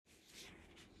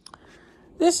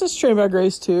This is Trained by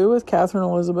Grace 2 with Catherine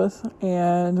Elizabeth,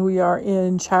 and we are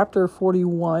in chapter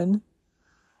 41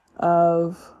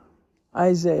 of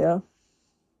Isaiah.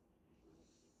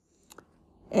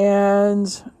 And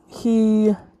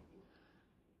he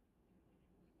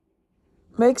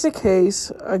makes a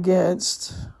case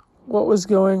against what was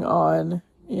going on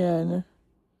in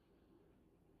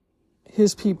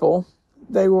his people.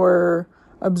 They were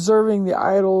observing the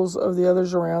idols of the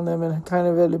others around them and kind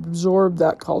of had absorbed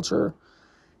that culture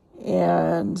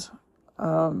and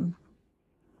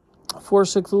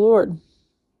forsook the Lord.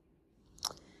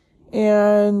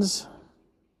 And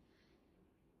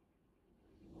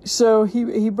so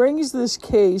he brings this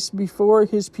case before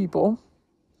his people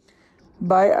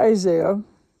by Isaiah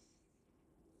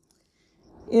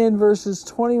in verses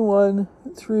 21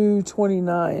 through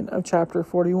 29 of chapter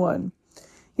 41.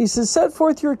 He says, "Set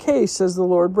forth your case, says the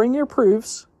Lord. Bring your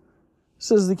proofs,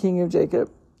 says the King of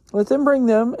Jacob. Let them bring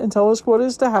them and tell us what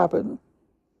is to happen.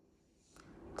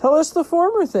 Tell us the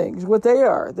former things, what they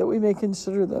are, that we may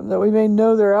consider them, that we may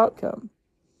know their outcome.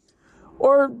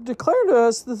 Or declare to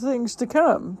us the things to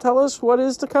come. Tell us what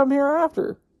is to come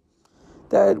hereafter,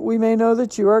 that we may know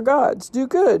that you are gods. Do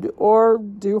good or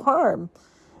do harm,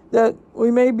 that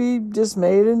we may be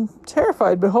dismayed and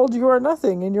terrified. Behold, you are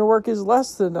nothing, and your work is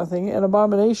less than nothing, and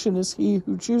abomination is he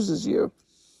who chooses you.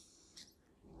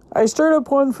 I stirred up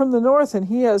one from the north, and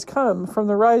he has come from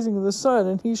the rising of the sun,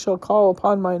 and he shall call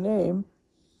upon my name.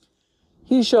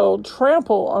 He shall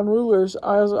trample on rulers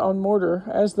as on mortar,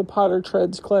 as the potter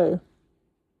treads clay.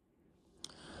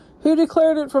 Who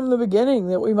declared it from the beginning,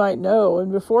 that we might know,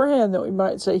 and beforehand that we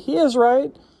might say, he is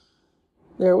right?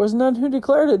 There was none who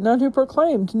declared it, none who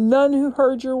proclaimed, none who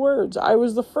heard your words. I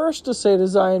was the first to say to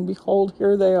Zion, behold,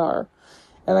 here they are.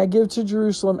 And I give to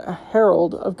Jerusalem a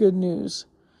herald of good news.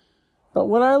 But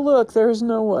when I look, there is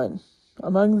no one.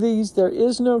 Among these there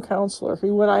is no counselor,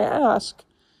 who, when I ask,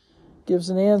 gives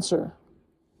an answer.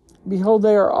 Behold,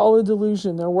 they are all a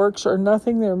delusion. Their works are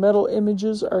nothing. Their metal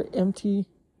images are empty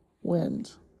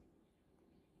wind."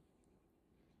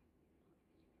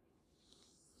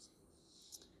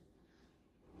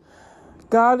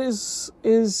 God is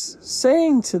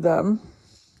saying to them,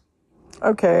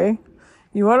 okay,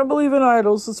 you want to believe in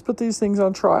idols, let's put these things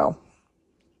on trial.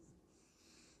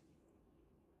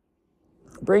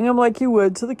 Bring him like you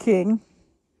would to the king.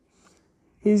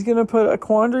 He's going to put a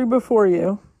quandary before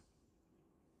you.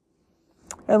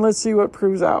 And let's see what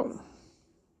proves out.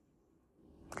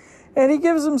 And he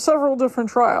gives them several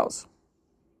different trials.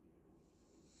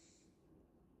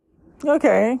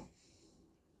 Okay.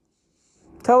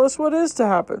 Tell us what is to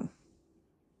happen.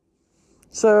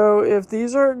 So if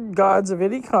these are gods of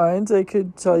any kind, they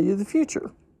could tell you the future.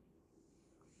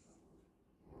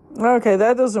 Okay,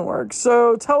 that doesn't work.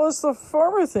 So tell us the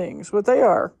former things, what they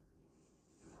are,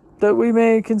 that we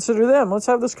may consider them. Let's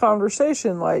have this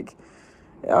conversation. Like,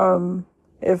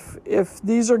 if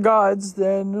these are gods,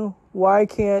 then why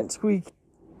can't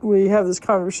we have this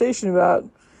conversation about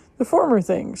the former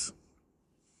things,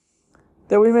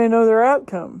 that we may know their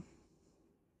outcome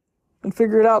and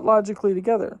figure it out logically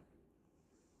together?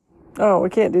 Oh, we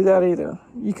can't do that either.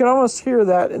 You can almost hear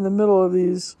that in the middle of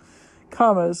these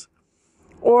commas.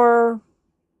 Or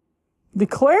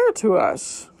declare to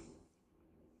us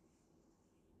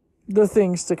the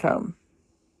things to come.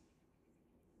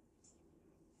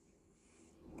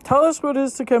 Tell us what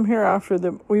is to come hereafter,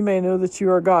 that we may know that you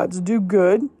are gods. Do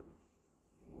good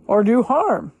or do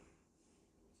harm.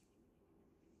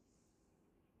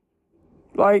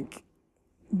 Like,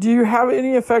 do you have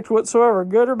any effect whatsoever,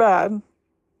 good or bad,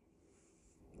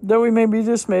 that we may be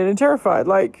dismayed and terrified?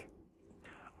 Like,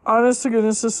 honest to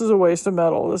goodness, this is a waste of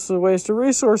metal. This is a waste of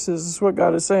resources. This is what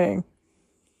God is saying.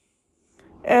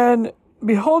 And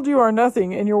behold, you are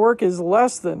nothing, and your work is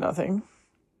less than nothing.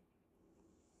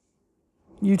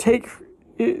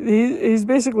 He's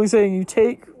basically saying you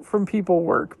take from people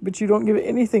work, but you don't give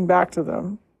anything back to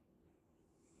them.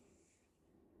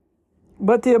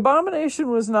 But the abomination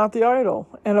was not the idol.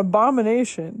 An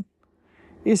abomination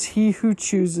is he who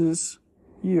chooses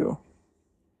you.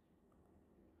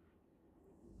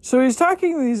 So he's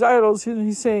talking to these idols, and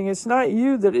he's saying it's not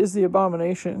you that is the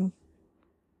abomination,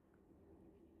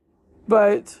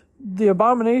 but the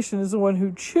abomination is the one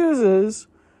who chooses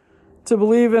to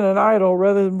believe in an idol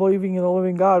rather than believing in the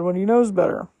living God when he knows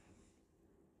better.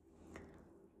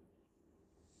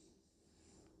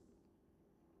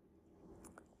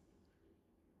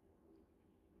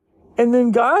 And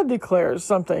then God declares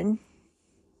something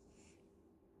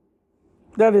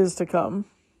that is to come.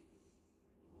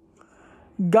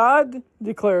 God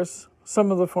declares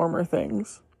some of the former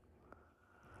things.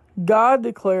 God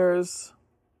declares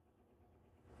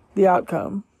the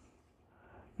outcome.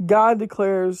 God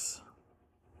declares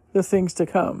the things to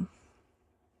come.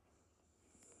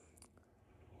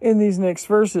 In these next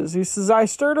verses, he says, I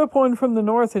stirred up one from the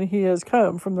north, and he has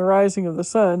come from the rising of the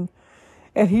sun,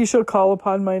 and he shall call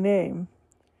upon my name.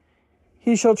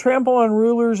 He shall trample on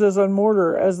rulers as on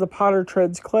mortar, as the potter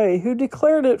treads clay, who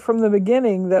declared it from the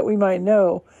beginning that we might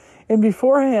know, and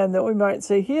beforehand that we might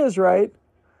say he is right.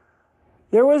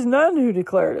 There was none who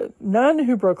declared it, none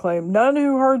who proclaimed, none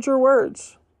who heard your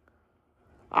words.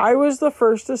 I was the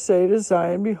first to say to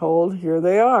Zion, behold, here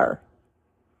they are.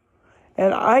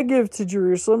 And I give to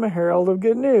Jerusalem a herald of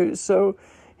good news. So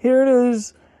here it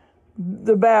is,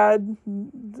 the bad.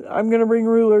 I'm going to bring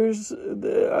rulers. I'm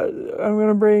going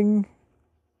to bring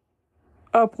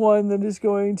up one that is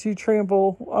going to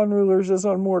trample on rulers as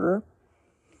on mortar.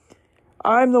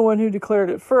 I'm the one who declared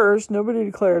it first. Nobody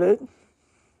declared it.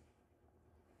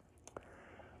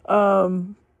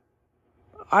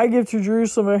 I give to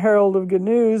Jerusalem a herald of good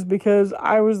news because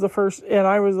I was the first, and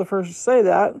I was the first to say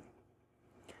that.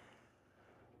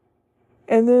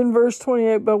 And then verse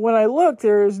 28, but when I look,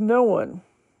 there is no one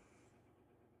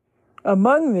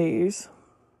among these.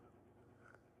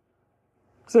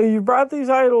 So you brought these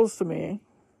idols to me,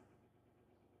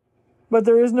 but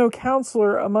there is no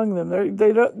counselor among them.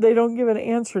 They don't give an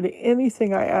answer to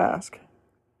anything I ask.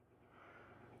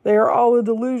 They are all a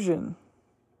delusion.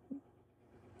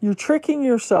 You're tricking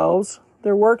yourselves.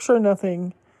 Their works are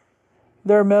nothing.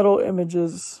 Their metal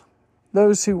images,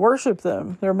 those who worship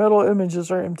them, their metal images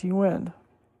are empty wind.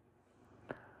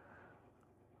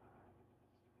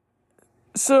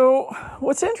 So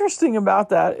what's interesting about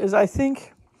that is I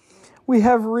think we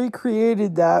have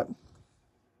recreated that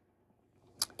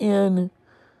in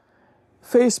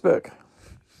Facebook.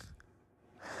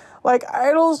 Like,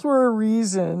 idols were a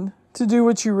reason to do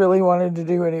what you really wanted to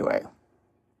do anyway.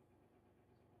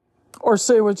 Or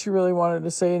say what you really wanted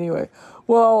to say anyway.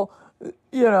 Well,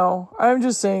 I'm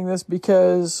just saying this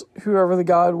because whoever the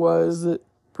God was that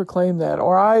proclaimed that.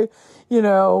 Or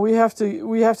we have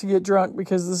to get drunk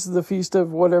because this is the feast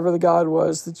of whatever the God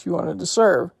was that you wanted to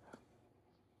serve.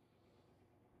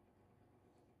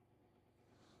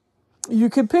 You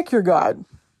could pick your God.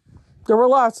 There were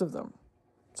lots of them.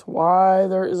 That's why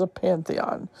there is a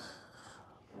pantheon.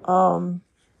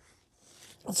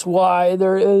 That's why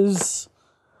there is,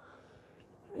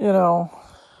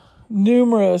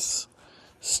 numerous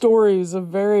stories of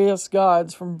various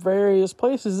gods from various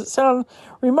places that sound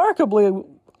remarkably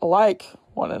alike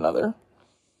one another.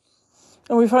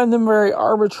 And we find them very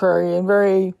arbitrary and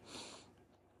very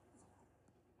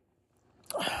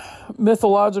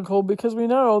mythological because we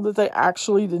know that they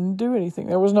actually didn't do anything.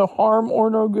 There was no harm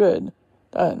or no good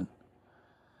done.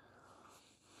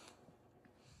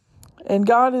 And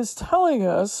God is telling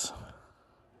us,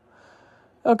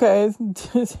 okay,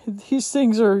 these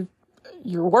things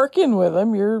you're working with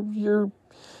them. You're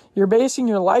basing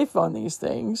your life on these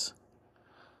things.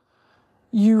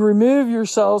 You remove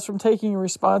yourselves from taking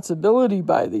responsibility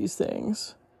by these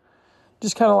things.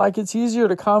 Just kind of like it's easier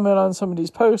to comment on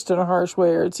somebody's post in a harsh way,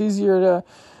 or it's easier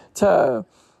to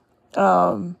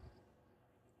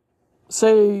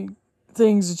say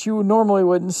things that you normally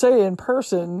wouldn't say in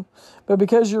person, but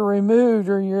because you're removed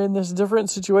or you're in this different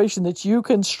situation that you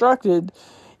constructed,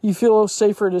 you feel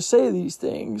safer to say these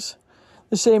things.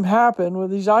 The same happened with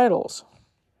these idols.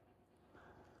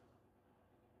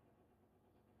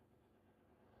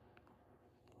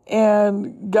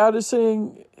 And God is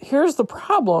saying, here's the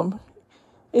problem.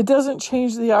 It doesn't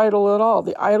change the idol at all.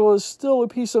 The idol is still a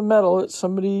piece of metal that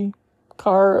somebody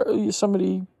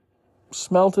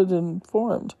smelted and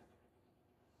formed.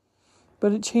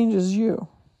 But it changes you.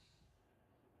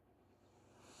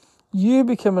 You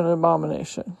become an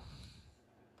abomination.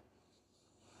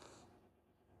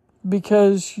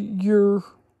 Because you're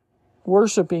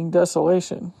worshiping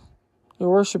desolation. You're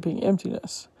worshiping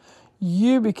emptiness.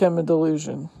 You become a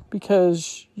delusion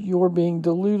because you're being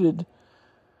deluded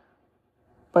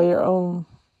by your own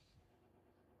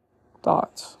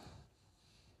thoughts.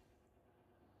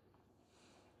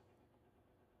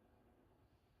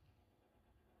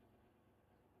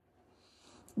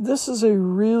 This is a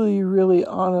really, really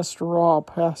honest, raw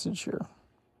passage here.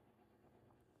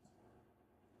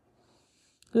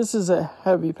 This is a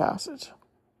heavy passage.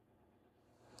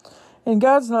 And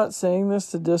God's not saying this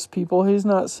to diss people. He's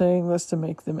not saying this to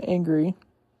make them angry.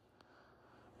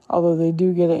 Although they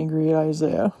do get angry at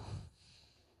Isaiah.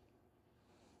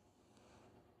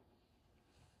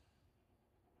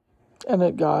 And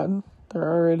at God. They're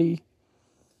already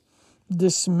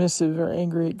dismissive or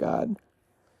angry at God.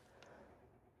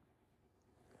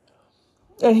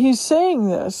 And he's saying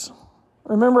this,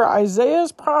 Remember, Isaiah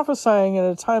is prophesying at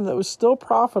a time that was still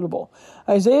profitable.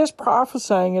 Isaiah is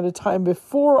prophesying at a time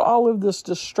before all of this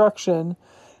destruction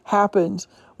happened,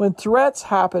 when threats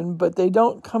happen, but they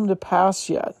don't come to pass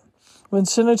yet. When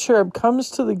Sennacherib comes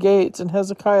to the gates and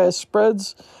Hezekiah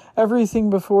spreads everything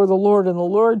before the Lord, and the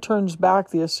Lord turns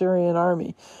back the Assyrian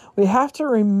army. We have to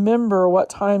remember what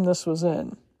time this was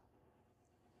in.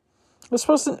 This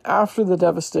wasn't after the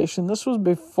devastation. This was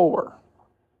before.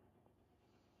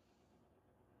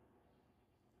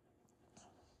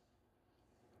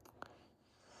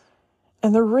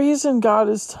 And the reason God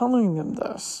is telling them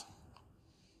this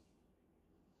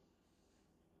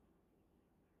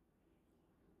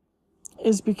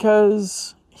is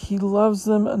because he loves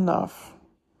them enough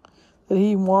that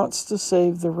he wants to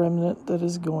save the remnant that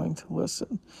is going to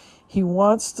listen. He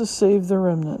wants to save the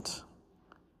remnant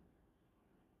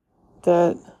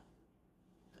that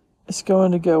is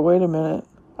going to go, wait a minute,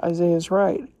 Isaiah's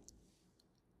right.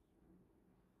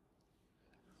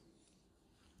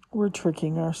 We're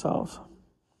tricking ourselves.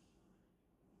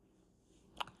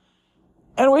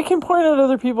 And we can point at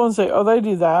other people and say, oh, they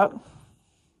do that.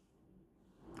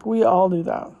 We all do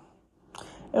that.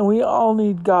 And we all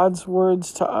need God's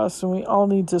words to us, and we all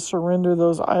need to surrender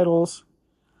those idols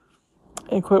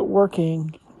and quit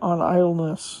working on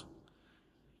idleness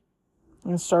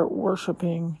and start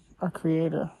worshiping our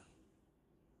Creator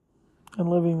and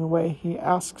living the way he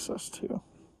asks us to.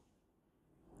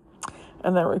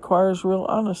 And that requires real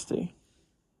honesty.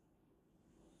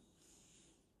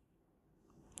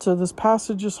 So this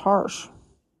passage is harsh,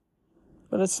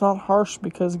 but it's not harsh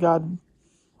because God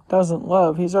doesn't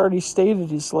love. He's already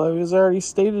stated his love. He's already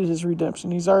stated his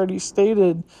redemption. He's already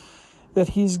stated that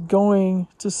he's going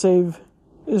to save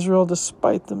Israel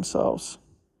despite themselves.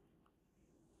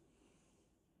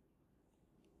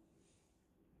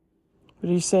 But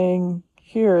he's saying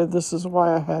here, this is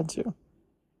why I had to.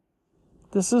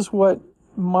 This is what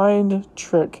mind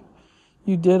trick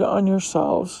you did on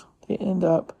yourselves to end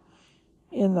up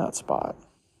in that spot.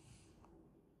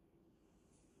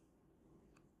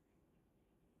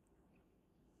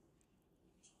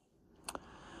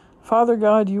 Father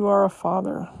God, you are a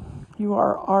Father. You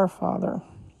are our Father.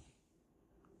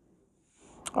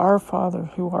 Our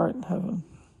Father who art in heaven.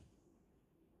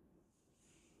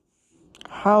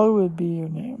 Hallowed be your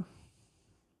name.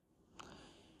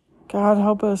 God,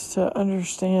 help us to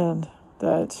understand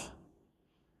that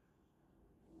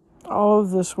all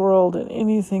of this world and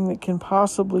anything that can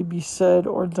possibly be said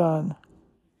or done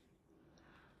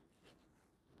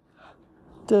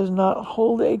does not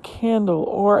hold a candle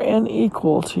or an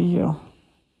equal to you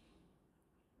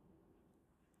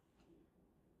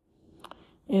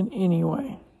in any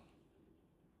way.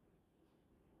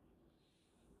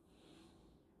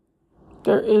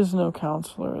 There is no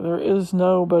counselor. There is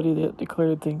nobody that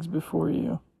declared things before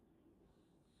you.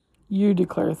 You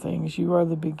declare things. You are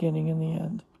the beginning and the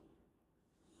end.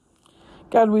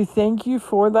 God, we thank you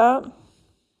for that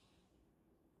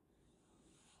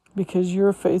because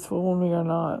you're faithful when we are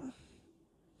not.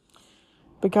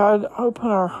 But God, open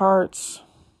our hearts.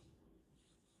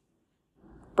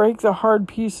 Break the hard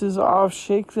pieces off,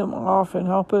 shake them off, and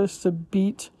help us to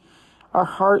beat our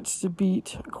hearts to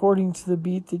beat according to the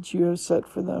beat that you have set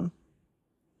for them.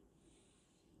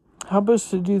 Help us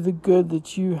to do the good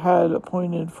that you had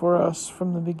appointed for us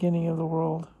from the beginning of the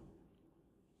world.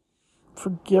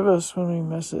 Forgive us when we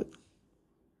miss it.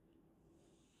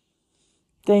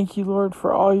 Thank you, Lord,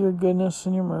 for all your goodness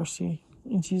and your mercy.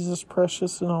 In Jesus'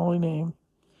 precious and holy name,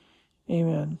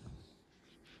 amen.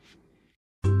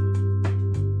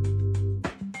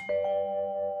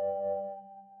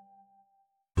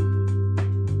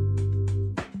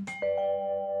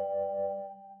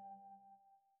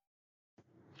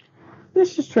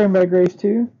 This is Trained by Grace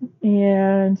too,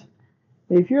 and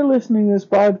if you're listening to this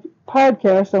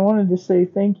podcast, I wanted to say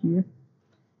thank you.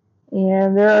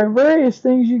 And there are various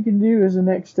things you can do as a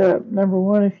next step. Number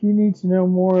one, if you need to know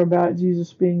more about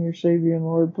Jesus being your Savior and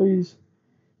Lord, please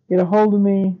get a hold of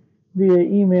me via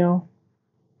email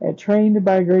at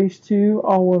trainedbygrace2,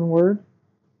 all one word,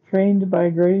 trained, Trained, by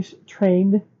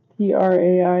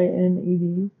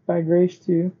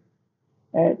grace2,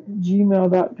 at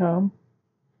gmail.com,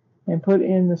 and put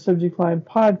in the subject line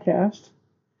podcast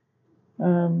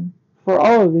for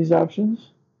all of these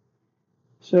options.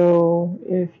 So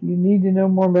if you need to know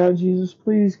more about Jesus,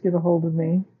 please get a hold of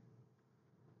me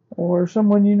or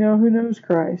someone you know who knows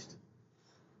Christ.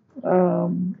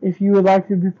 If you would like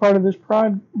to be part of this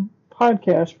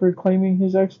podcast proclaiming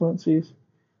his excellencies,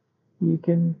 you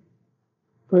can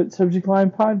put subject line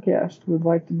podcast, would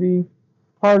like to be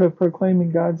part of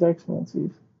proclaiming God's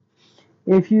excellencies.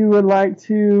 If you would like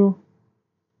to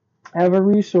have a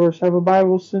resource, have a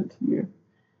Bible sent to you,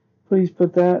 please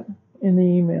put that in the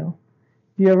email.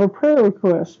 If you have a prayer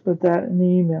request, put that in the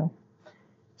email.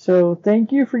 So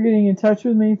thank you for getting in touch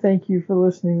with me. Thank you for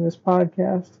listening to this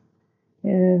podcast.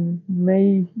 And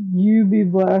may you be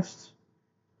blessed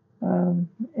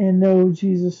and know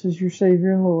Jesus is your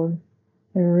Savior and Lord.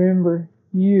 And remember,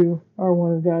 you are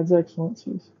one of God's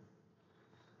excellencies.